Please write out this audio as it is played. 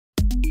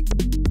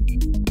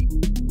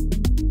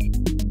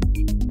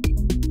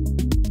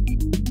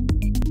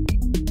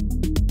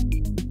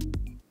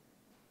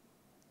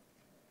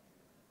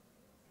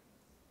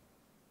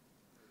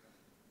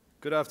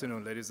Good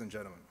afternoon, ladies and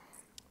gentlemen.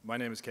 My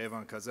name is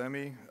Keyvan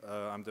Kazemi.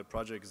 I'm the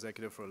project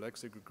executive for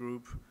Alexico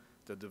Group,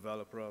 the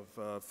developer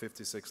of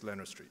 56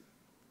 Leonard Street.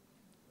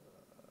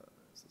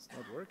 Is this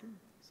not working?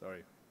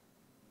 Sorry.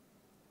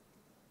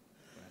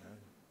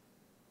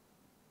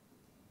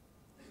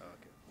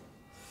 Okay.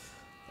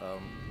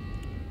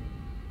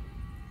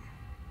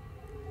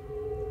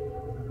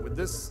 With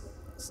this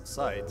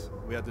site,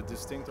 we had the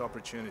distinct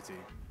opportunity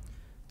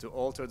to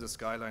alter the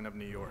skyline of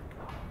New York,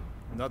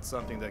 not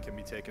something that can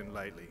be taken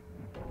lightly.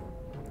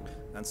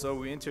 And so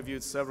we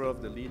interviewed several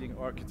of the leading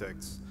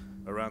architects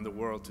around the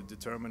world to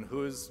determine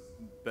who is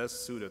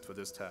best suited for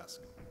this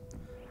task.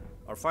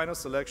 Our final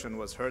selection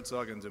was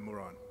Herzog and de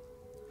Meuron,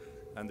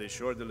 and they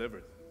sure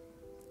delivered.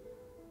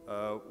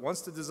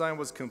 Once the design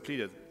was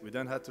completed, we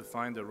then had to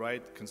find the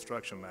right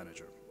construction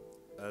manager,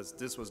 as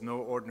this was no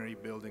ordinary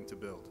building to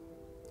build.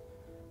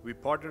 We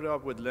partnered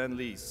up with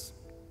Lendlease,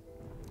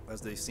 as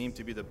they seemed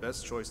to be the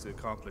best choice to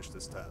accomplish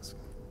this task.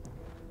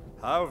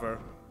 However,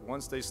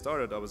 once they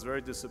started, I was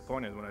very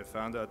disappointed when I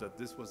found out that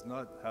this was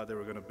not how they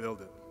were going to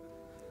build it.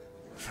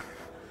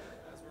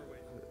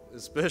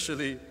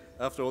 Especially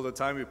after all the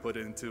time we put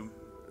in to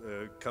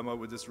come up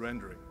with this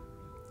rendering.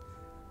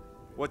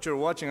 What you're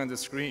watching on the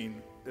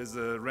screen is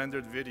a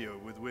rendered video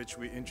with which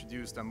we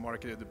introduced and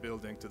marketed the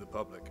building to the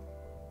public.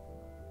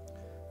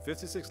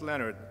 56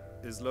 Leonard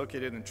is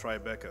located in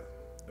Tribeca,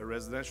 a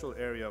residential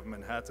area of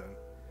Manhattan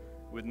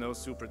with no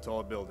super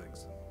tall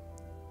buildings.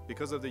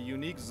 Because of the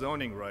unique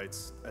zoning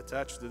rights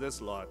attached to this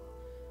lot,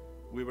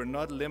 we were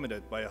not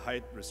limited by a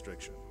height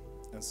restriction.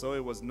 And so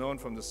it was known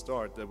from the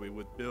start that we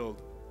would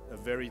build a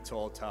very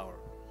tall tower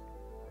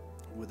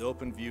with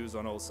open views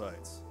on all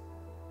sides.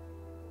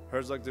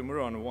 Herzog de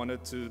Meuron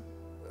wanted to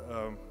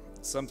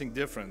something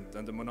different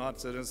than the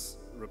monotonous,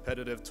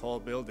 repetitive tall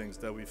buildings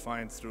that we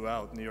find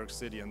throughout New York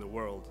City and the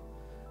world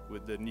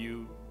with the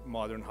new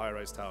modern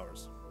high-rise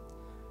towers.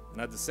 And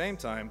at the same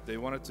time, they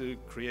wanted to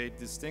create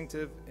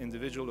distinctive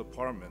individual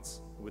apartments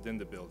within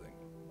the building.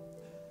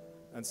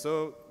 And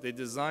so they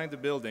designed the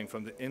building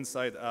from the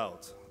inside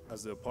out,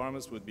 as the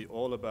apartments would be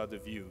all about the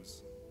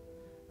views.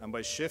 And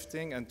by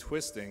shifting and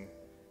twisting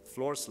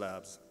floor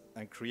slabs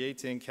and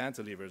creating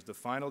cantilevers, the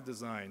final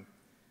design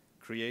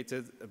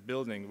created a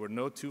building where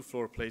no two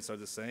floor plates are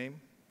the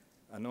same,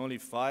 and only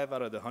 5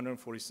 out of the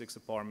 146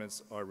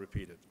 apartments are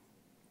repeated.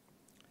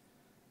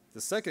 The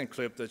second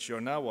clip that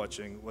you're now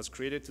watching was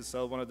created to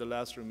sell one of the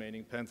last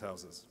remaining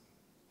penthouses.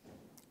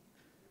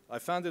 I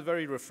found it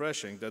very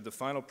refreshing that the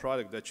final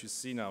product that you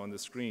see now on the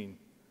screen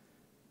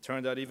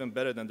turned out even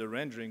better than the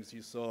renderings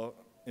you saw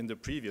in the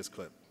previous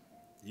clip.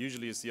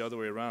 Usually it's the other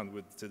way around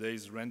with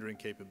today's rendering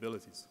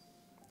capabilities.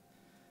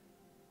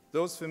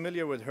 Those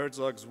familiar with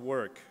Herzog's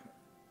work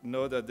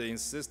know that they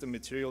insist the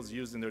materials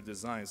used in their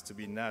designs to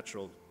be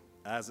natural,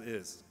 as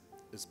is,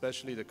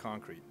 especially the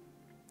concrete.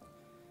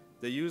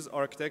 They use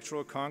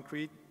architectural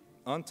concrete,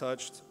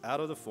 untouched, out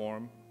of the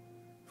form,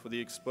 for the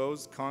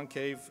exposed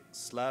concave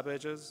slab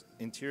edges,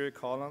 interior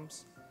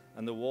columns,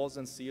 and the walls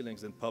and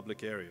ceilings in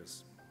public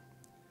areas,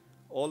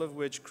 all of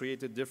which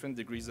created different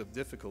degrees of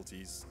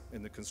difficulties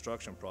in the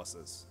construction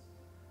process,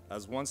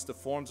 as once the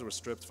forms were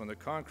stripped from the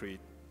concrete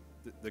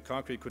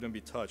couldn't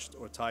be touched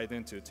or tied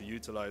into to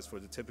utilize for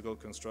the typical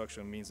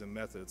construction means and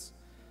methods,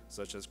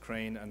 such as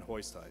crane and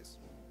hoist ties.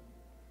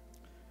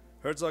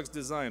 Herzog's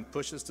design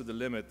pushes to the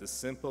limit the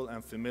simple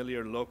and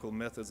familiar local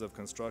methods of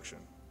construction.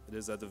 It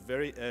is at the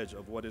very edge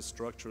of what is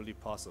structurally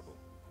possible.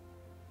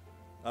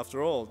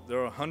 After all,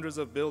 there are hundreds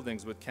of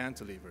buildings with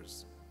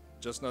cantilevers,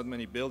 just not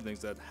many buildings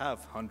that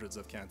have hundreds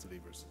of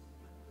cantilevers.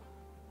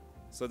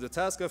 So the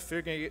task of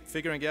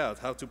figuring out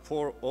how to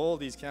pour all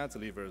these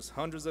cantilevers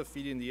hundreds of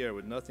feet in the air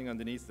with nothing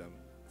underneath them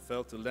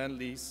fell to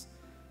Lendlease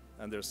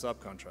and their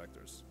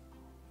subcontractors.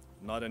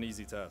 Not an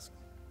easy task.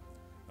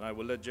 And I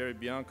will let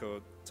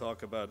Bianco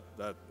talk about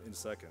that in a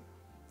second.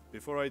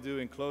 Before I do,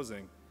 in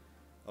closing,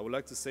 I would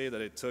like to say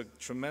that it took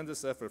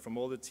tremendous effort from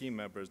all the team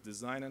members,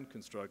 design and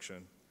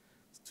construction,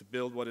 to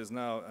build what is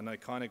now an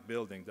iconic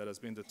building that has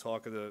been the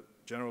talk of the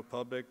general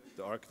public,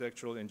 the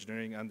architectural,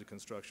 engineering, and the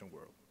construction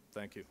world.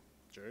 Thank you.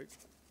 Gerald?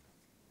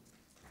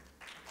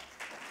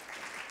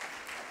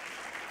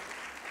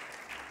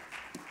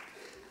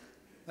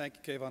 Thank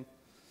you, Keyvan.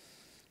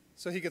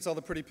 So he gets all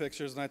the pretty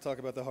pictures, and I talk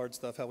about the hard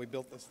stuff, how we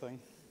built this thing.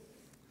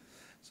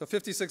 So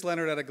 56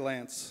 Leonard at a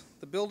glance.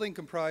 The building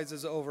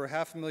comprises over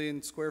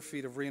 500,000 square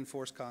feet of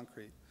reinforced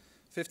concrete,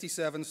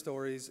 57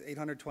 stories,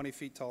 820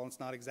 feet tall, and it's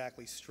not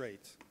exactly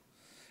straight.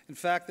 In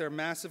fact, there are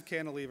massive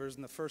cantilevers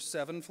in the first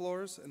 7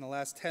 floors and the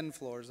last 10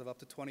 floors of up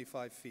to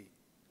 25 feet.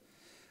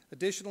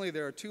 Additionally,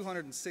 there are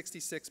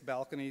 266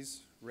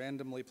 balconies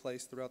randomly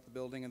placed throughout the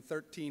building and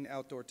 13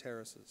 outdoor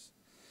terraces.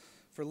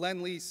 For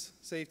Lendlease,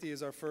 safety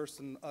is our first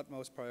and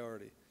utmost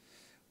priority.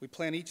 We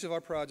plan each of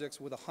our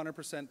projects with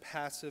 100%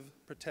 passive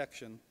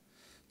protection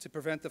to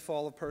prevent the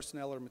fall of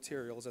personnel or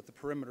materials at the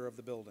perimeter of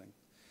the building.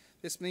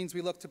 This means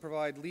we look to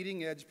provide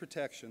leading-edge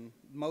protection,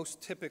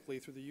 most typically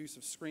through the use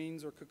of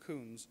screens or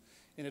cocoons,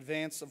 in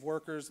advance of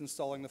workers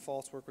installing the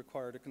falsework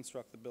required to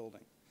construct the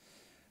building.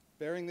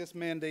 Bearing this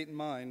mandate in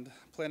mind,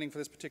 planning for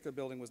this particular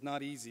building was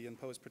not easy and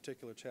posed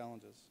particular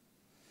challenges.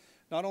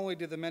 Not only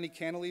did the many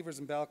cantilevers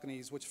and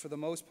balconies, which for the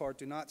most part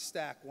do not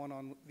stack one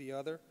on the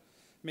other,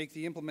 make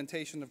the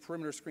implementation of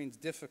perimeter screens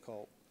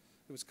difficult,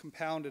 it was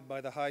compounded by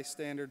the high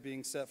standard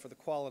being set for the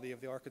quality of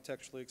the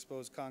architecturally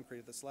exposed concrete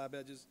at the slab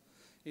edges,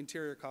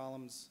 interior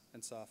columns,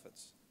 and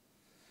soffits.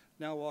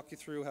 Now I'll walk you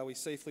through how we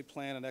safely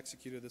planned and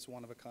executed this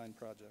one-of-a-kind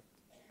project.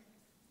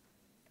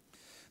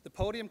 The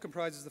podium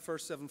comprises the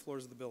first 7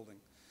 floors of the building.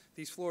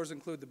 These floors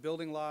include the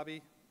building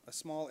lobby, a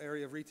small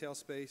area of retail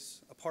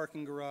space, a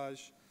parking garage,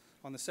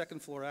 on the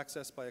second floor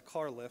accessed by a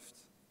car lift,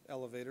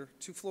 elevator,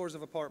 2 floors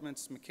of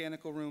apartments,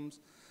 mechanical rooms,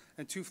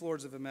 and 2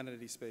 floors of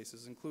amenity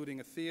spaces, including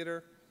a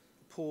theater,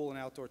 pool, and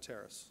outdoor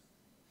terrace.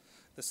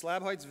 The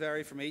slab heights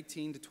vary from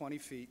 18 to 20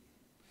 feet,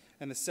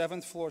 and the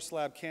 7th floor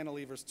slab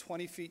cantilevers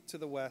 20 feet to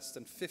the west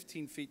and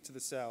 15 feet to the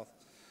south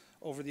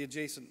over the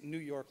adjacent New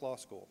York Law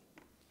School.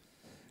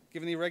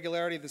 Given the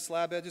irregularity of the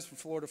slab edges from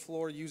floor to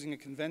floor, using a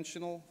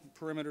conventional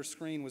perimeter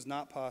screen was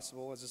not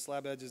possible, as the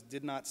slab edges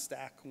did not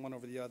stack one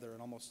over the other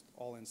in almost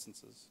all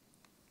instances.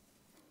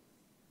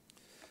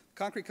 The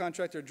concrete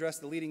contractor addressed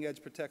the leading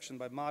edge protection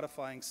by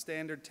modifying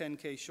standard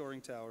 10K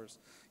shoring towers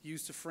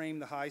used to frame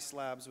the high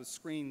slabs with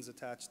screens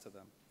attached to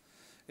them.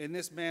 In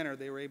this manner,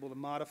 they were able to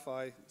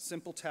modify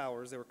simple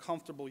towers they were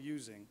comfortable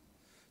using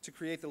to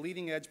create the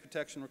leading edge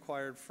protection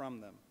required from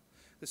them.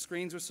 The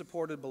screens were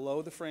supported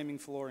below the framing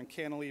floor and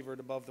cantilevered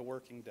above the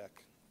working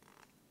deck.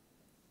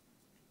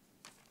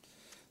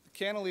 The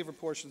cantilever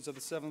portions of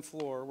the 7th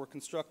floor were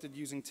constructed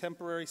using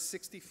temporary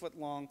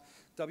 60-foot-long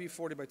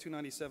W40 by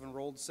 297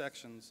 rolled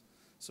sections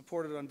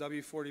supported on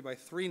W40 by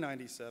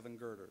 397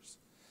 girders.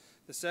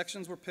 The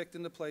sections were picked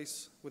into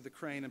place with the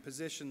crane and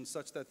positioned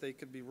such that they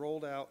could be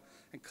rolled out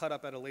and cut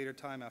up at a later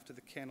time after the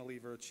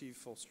cantilever achieved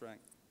full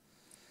strength.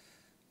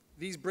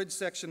 These bridge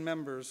section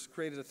members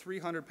created a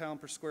 300-pound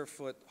per square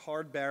foot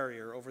hard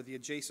barrier over the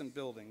adjacent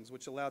buildings,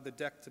 which allowed the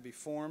deck to be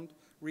formed,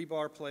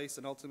 rebar placed,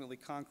 and ultimately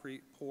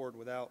concrete poured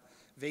without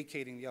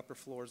vacating the upper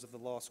floors of the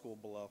law school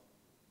below.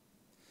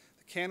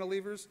 The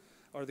cantilevers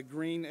are the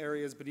green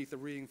areas beneath the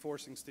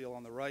reinforcing steel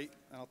on the right,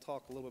 and I'll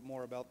talk a little bit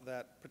more about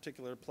that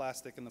particular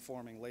plastic in the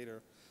forming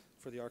later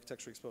for the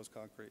architecturally exposed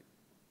concrete.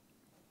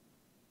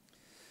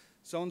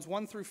 Zones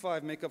 1 through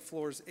 5 make up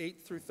floors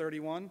 8 through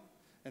 31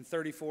 and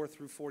 34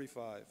 through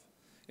 45.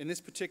 In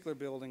this particular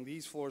building,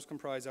 these floors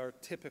comprise our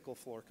typical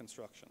floor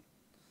construction.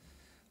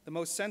 The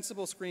most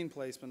sensible screen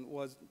placement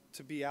was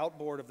to be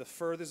outboard of the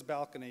furthest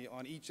balcony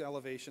on each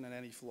elevation and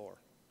any floor.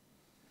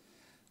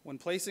 When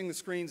placing the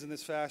screens in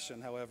this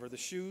fashion, however, the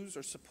shoes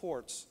or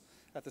supports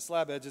at the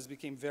slab edges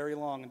became very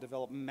long and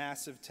developed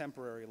massive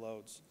temporary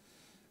loads,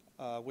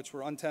 which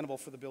were untenable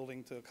for the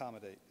building to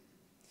accommodate.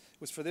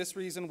 It was for this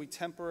reason we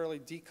temporarily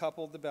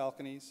decoupled the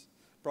balconies,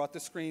 brought the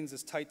screens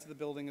as tight to the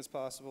building as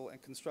possible, and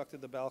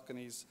constructed the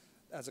balconies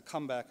as a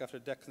comeback after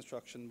deck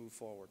construction moved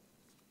forward.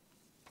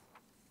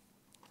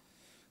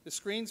 The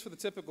screens for the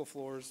typical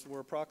floors were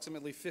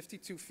approximately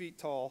 52 feet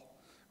tall,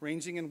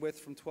 ranging in width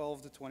from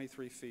 12 to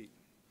 23 feet.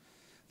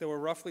 There were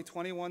roughly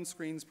 21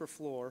 screens per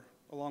floor,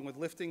 along with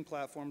lifting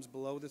platforms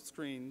below the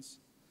screens.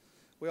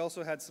 We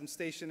also had some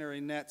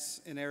stationary nets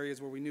in areas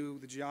where we knew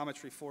the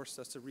geometry forced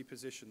us to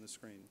reposition the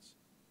screens.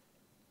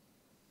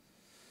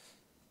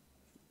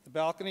 The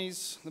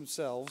balconies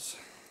themselves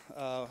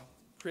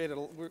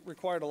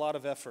required a lot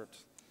of effort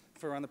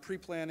on the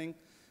pre-planning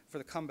for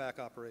the comeback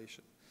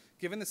operation.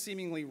 Given the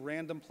seemingly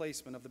random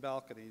placement of the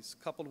balconies,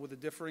 coupled with the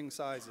differing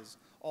sizes,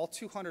 all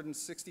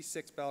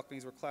 266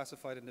 balconies were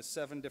classified into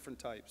 7 different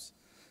types,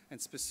 and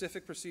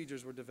specific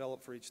procedures were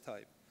developed for each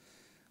type.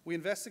 We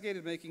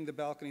investigated making the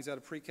balconies out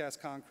of precast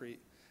concrete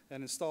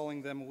and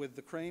installing them with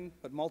the crane,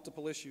 but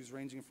multiple issues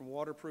ranging from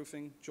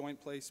waterproofing, joint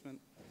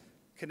placement,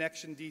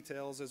 connection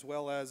details, as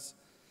well as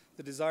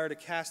the desire to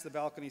cast the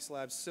balcony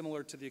slabs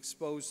similar to the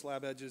exposed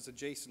slab edges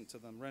adjacent to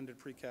them rendered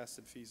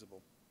precasted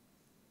feasible.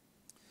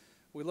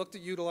 We looked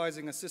at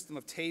utilizing a system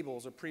of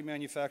tables or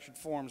pre-manufactured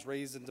forms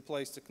raised into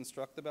place to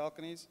construct the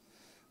balconies,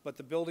 but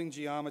the building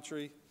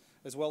geometry,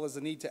 as well as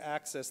the need to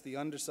access the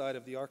underside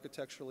of the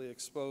architecturally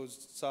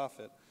exposed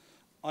soffit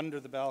under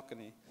the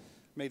balcony,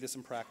 made this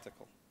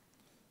impractical.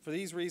 For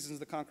these reasons,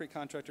 the concrete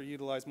contractor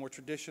utilized more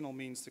traditional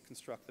means to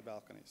construct the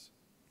balconies.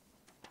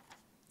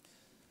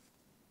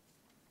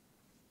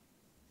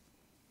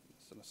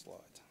 In a slide.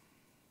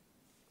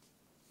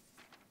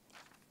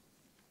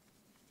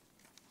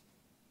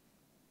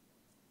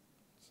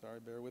 Sorry,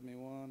 bear with me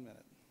 1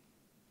 minute.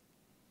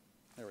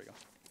 There we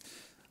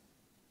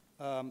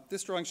go.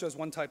 This drawing shows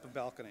one type of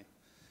balcony.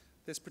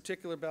 This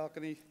particular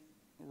balcony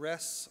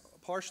rests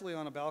partially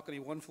on a balcony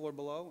 1 floor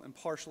below and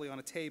partially on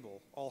a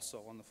table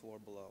also on the floor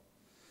below.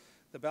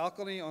 The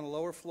balcony on the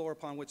lower floor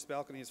upon which the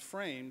balcony is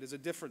framed is a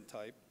different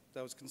type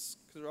that was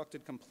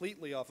constructed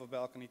completely off of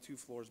balcony 2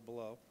 floors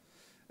below.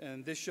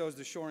 And this shows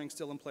the shoring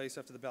still in place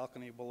after the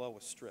balcony below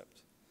was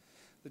stripped.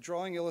 The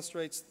drawing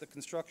illustrates the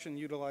construction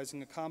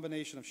utilizing a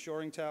combination of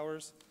shoring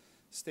towers,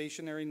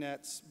 stationary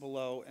nets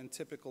below, and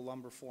typical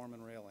lumber form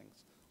and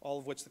railings, all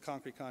of which the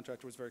concrete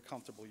contractor was very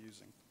comfortable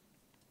using.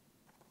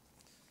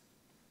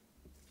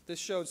 This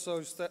shows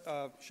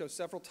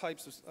several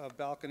types of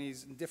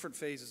balconies in different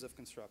phases of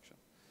construction.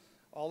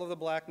 All of the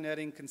black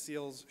netting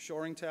conceals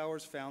shoring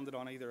towers founded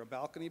on either a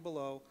balcony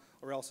below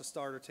or else a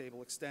starter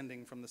table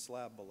extending from the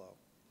slab below.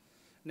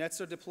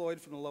 Nets are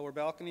deployed from the lower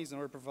balconies in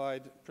order to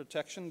provide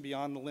protection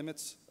beyond the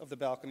limits of the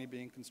balcony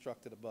being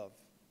constructed above.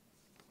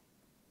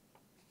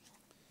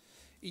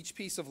 Each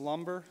piece of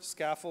lumber,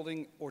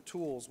 scaffolding, or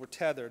tools were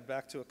tethered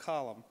back to a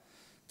column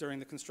during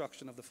the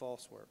construction of the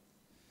falsework.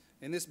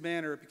 In this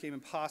manner, it became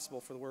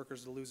impossible for the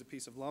workers to lose a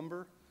piece of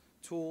lumber,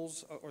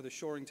 tools, or the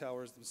shoring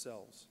towers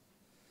themselves.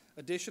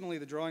 Additionally,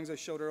 the drawings I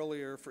showed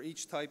earlier for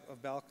each type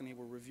of balcony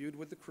were reviewed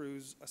with the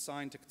crews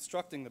assigned to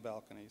constructing the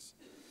balconies.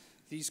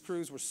 These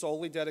crews were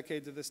solely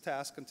dedicated to this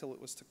task until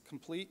it was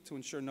complete to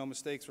ensure no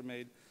mistakes were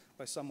made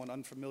by someone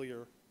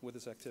unfamiliar with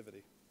this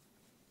activity.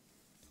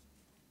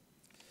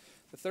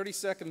 The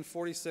 32nd and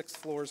 46th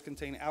floors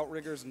contain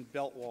outriggers and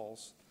belt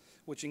walls,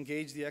 which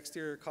engage the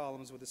exterior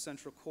columns with a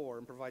central core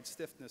and provide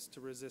stiffness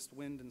to resist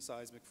wind and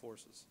seismic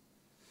forces.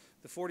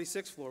 The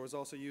 46th floor was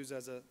also used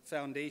as a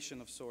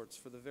foundation of sorts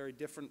for the very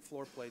different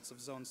floor plates of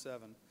Zone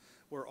 7,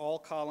 where all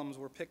columns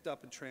were picked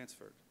up and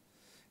transferred.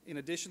 In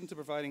addition to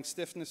providing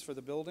stiffness for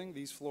the building,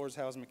 these floors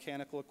house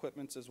mechanical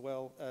equipment as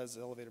well as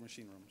elevator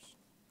machine rooms.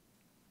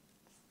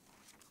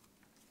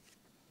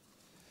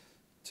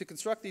 To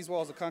construct these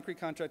walls, the concrete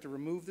contractor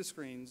removed the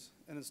screens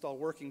and installed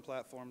working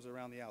platforms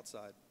around the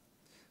outside.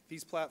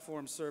 These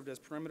platforms served as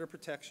perimeter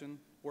protection,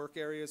 work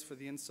areas for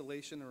the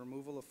installation and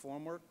removal of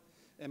formwork,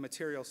 and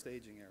material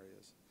staging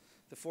areas.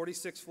 The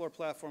 46th floor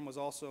platform was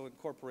also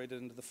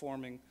incorporated into the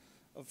forming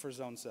for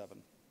Zone 7.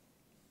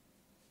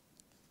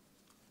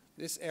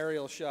 This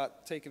aerial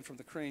shot taken from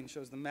the crane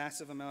shows the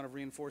massive amount of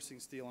reinforcing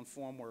steel and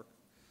formwork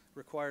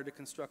required to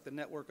construct the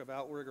network of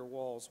outrigger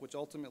walls, which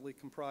ultimately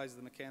comprised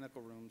the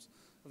mechanical rooms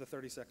of the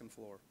 32nd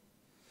floor.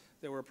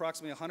 There were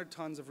approximately 100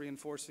 tons of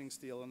reinforcing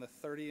steel in the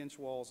 30-inch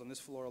walls on this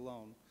floor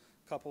alone,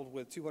 coupled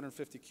with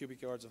 250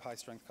 cubic yards of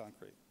high-strength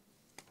concrete.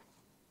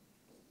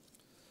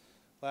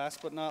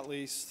 Last but not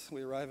least,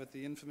 we arrive at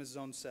the infamous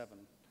Zone 7.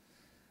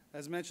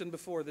 As mentioned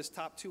before, this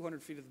top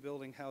 200 feet of the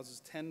building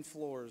houses 10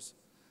 floors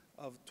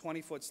of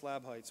 20-foot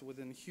slab heights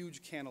within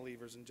huge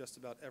cantilevers in just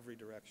about every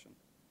direction.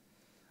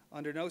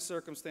 Under no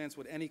circumstance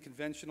would any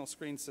conventional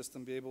screen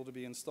system be able to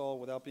be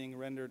installed without being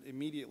rendered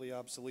immediately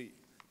obsolete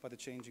by the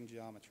changing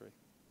geometry.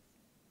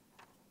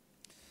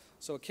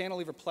 So a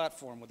cantilever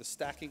platform with a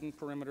stacking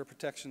perimeter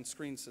protection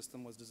screen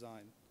system was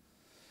designed.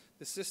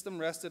 The system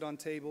rested on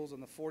tables on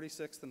the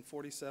 46th and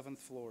 47th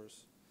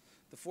floors.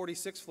 The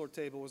 46th floor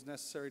table was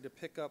necessary to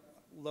pick up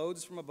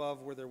loads from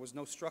above where there was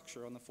no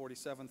structure on the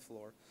 47th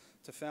floor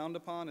to found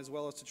upon, as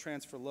well as to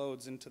transfer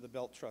loads into the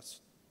belt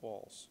truss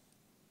walls.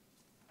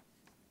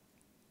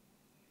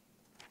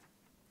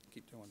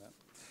 Keep doing that.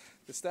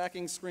 The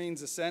stacking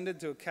screens ascended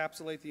to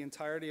encapsulate the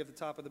entirety of the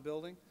top of the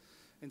building.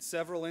 In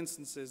several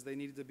instances, they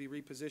needed to be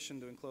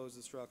repositioned to enclose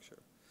the structure.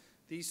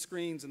 These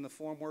screens and the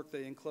formwork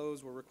they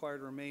enclosed were required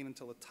to remain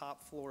until the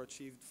top floor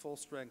achieved full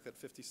strength at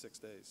 56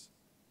 days.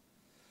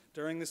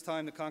 During this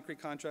time, the concrete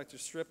contractor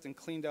stripped and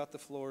cleaned out the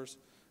floors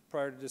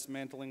prior to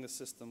dismantling the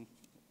system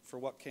for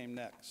what came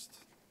next,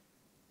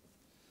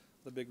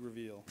 the big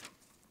reveal.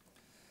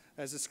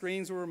 As the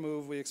screens were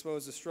removed, we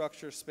exposed a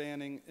structure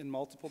spanning in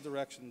multiple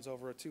directions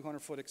over a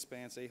 200-foot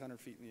expanse, 800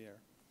 feet in the air.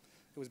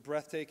 It was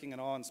breathtaking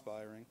and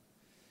awe-inspiring.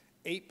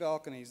 8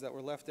 balconies that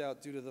were left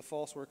out due to the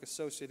falsework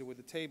associated with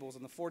the tables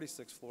on the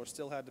 46th floor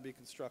still had to be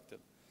constructed.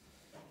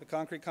 The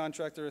concrete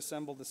contractor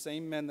assembled the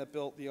same men that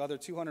built the other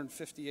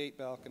 258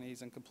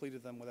 balconies and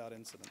completed them without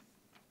incident.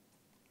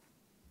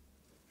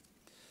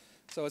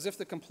 So as if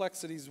the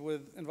complexities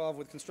involved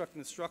with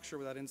constructing the structure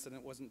without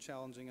incident wasn't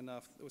challenging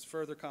enough, it was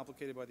further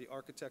complicated by the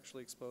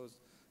architecturally exposed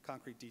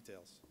concrete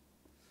details.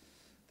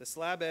 The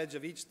slab edge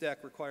of each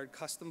deck required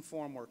custom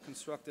formwork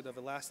constructed of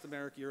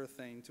elastomeric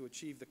urethane to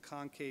achieve the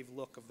concave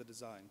look of the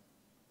design.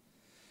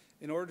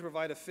 In order to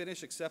provide a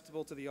finish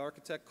acceptable to the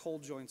architect,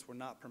 cold joints were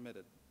not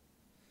permitted.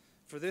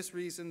 For this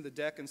reason, the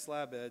deck and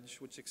slab edge,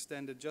 which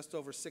extended just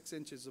over 6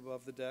 inches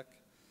above the deck,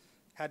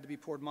 had to be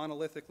poured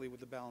monolithically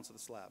with the balance of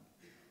the slab.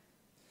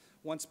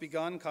 Once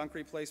begun,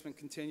 concrete placement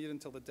continued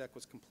until the deck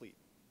was complete.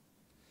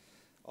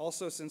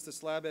 Also, since the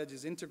slab edge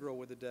is integral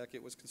with the deck,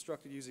 it was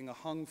constructed using a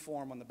hung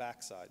form on the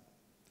backside.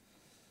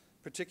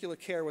 Particular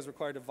care was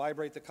required to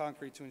vibrate the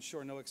concrete to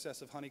ensure no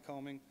excessive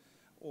honeycombing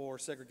or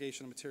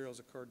segregation of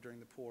materials occurred during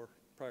the pour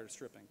prior to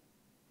stripping.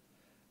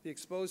 The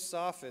exposed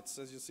soffits,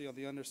 as you'll see on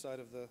the underside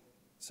of the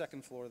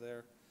second floor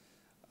there,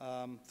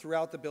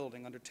 throughout the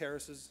building, under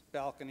terraces,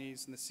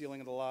 balconies, and the ceiling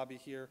of the lobby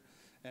here,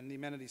 and the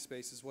amenity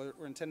spaces were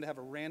intended to have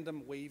a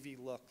random wavy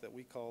look that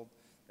we called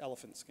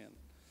elephant skin.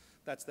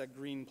 That's that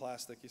green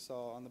plastic you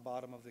saw on the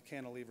bottom of the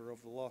cantilever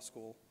over the law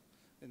school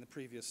in the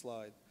previous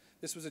slide.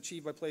 This was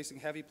achieved by placing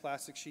heavy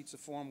plastic sheets of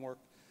formwork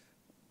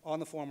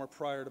on the formwork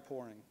prior to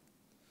pouring.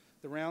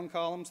 The round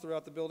columns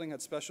throughout the building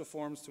had special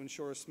forms to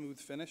ensure a smooth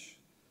finish.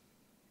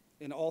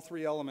 In all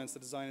 3 elements, the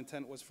design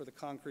intent was for the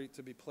concrete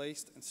to be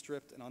placed and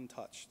stripped and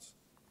untouched.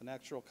 The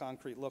natural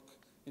concrete look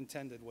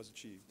intended was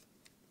achieved.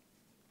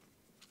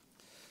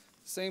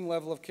 Same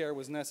level of care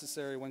was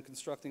necessary when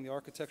constructing the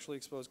architecturally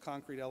exposed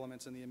concrete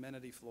elements in the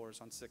amenity floors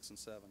on 6 and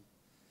 7.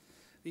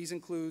 These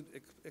include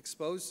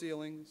exposed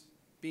ceilings,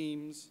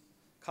 beams,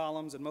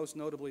 columns, and most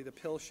notably the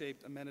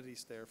pill-shaped amenity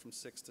stair from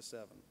 6 to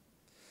 7.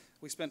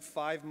 We spent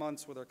 5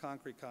 months with our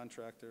concrete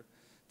contractor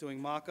doing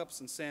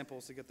mock-ups and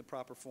samples to get the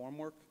proper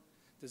formwork,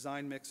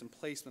 design mix, and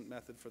placement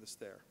method for the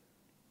stair,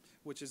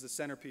 which is the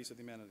centerpiece of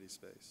the amenity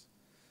space.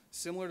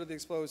 Similar to the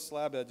exposed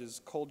slab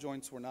edges, cold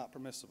joints were not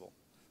permissible.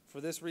 For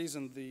this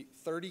reason, the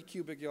 30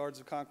 cubic yards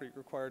of concrete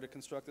required to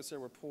construct the stair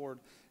were poured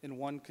in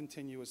one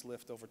continuous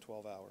lift over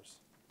 12 hours.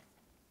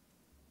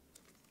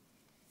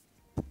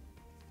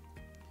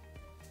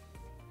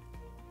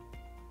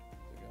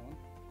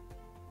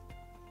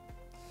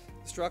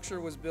 The structure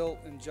was built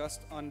in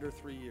just under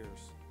 3 years.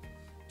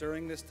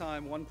 During this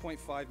time,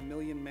 1.5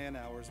 million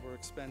man-hours were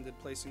expended,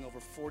 placing over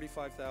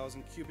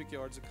 45,000 cubic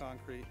yards of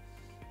concrete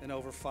and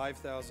over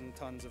 5,000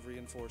 tons of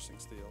reinforcing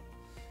steel.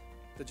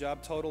 The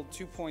job totaled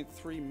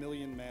 2.3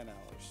 million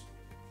man-hours.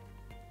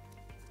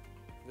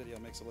 Video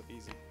makes it look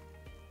easy.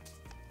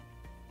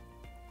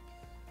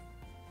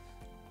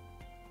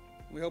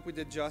 We hope we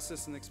did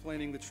justice in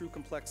explaining the true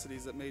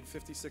complexities that made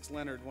 56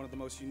 Leonard one of the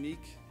most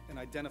unique and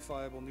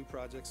identifiable new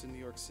projects in New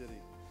York City,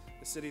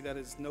 a city that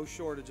has no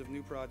shortage of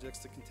new projects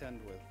to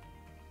contend with.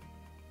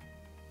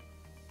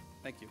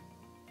 Thank you.